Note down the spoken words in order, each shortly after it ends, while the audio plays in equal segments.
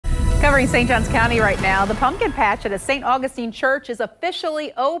Covering St. Johns County right now, the pumpkin patch at a St. Augustine Church is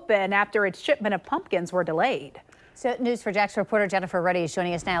officially open after its shipment of pumpkins were delayed. So News for Jax reporter Jennifer Reddy is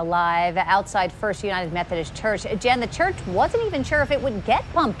joining us now live outside First United Methodist Church. Jen, the church wasn't even sure if it would get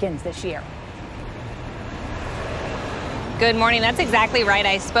pumpkins this year. Good morning. That's exactly right.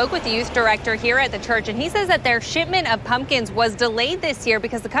 I spoke with the youth director here at the church, and he says that their shipment of pumpkins was delayed this year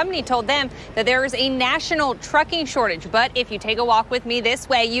because the company told them that there is a national trucking shortage. But if you take a walk with me this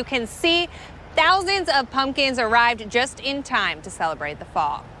way, you can see thousands of pumpkins arrived just in time to celebrate the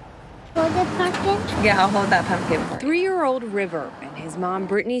fall. Hold the pumpkin? Yeah, I'll hold that pumpkin for you. 3-year-old River and his mom,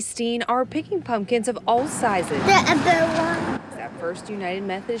 Brittany Steen, are picking pumpkins of all sizes. The other one. At First United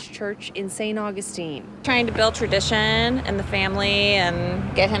Methodist Church in St. Augustine. Trying to build tradition in the family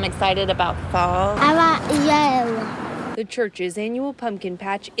and get him excited about the fall. I want yellow. The church's annual pumpkin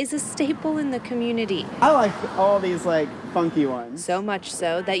patch is a staple in the community. I like all these funky ones. So much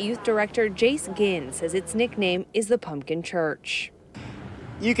so that youth director Jace Ginn says its nickname is the Pumpkin Church.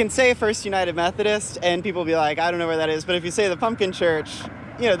 You can say First United Methodist and people will be like, I don't know where that is, but if you say the Pumpkin Church,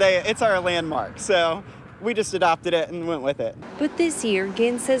 it's our landmark. So we just adopted it and went with it. But this year,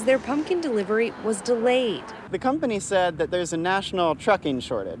 Ginn says their pumpkin delivery was delayed. The company said that there's a national trucking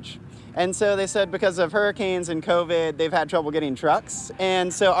shortage. And so they said because of hurricanes and COVID, they've had trouble getting trucks.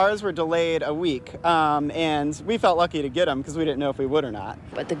 And so ours were delayed a week. And we felt lucky to get them because we didn't know if we would or not.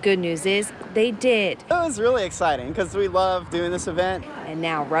 But the good news is they did. It was really exciting because we love doing this event. And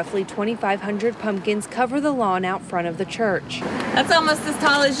now roughly 2,500 pumpkins cover the lawn out front of the church. That's almost as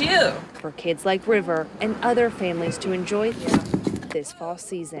tall as you. For kids like River and other families to enjoy this fall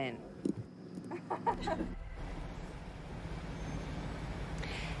season.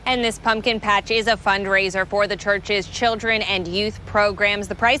 And this pumpkin patch is a fundraiser for the church's children and youth programs.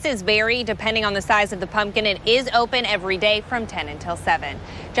 The prices vary depending on the size of the pumpkin. It is open every day from 10 until 7.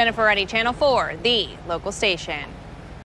 Jennifer Reddy, Channel 4, the local station.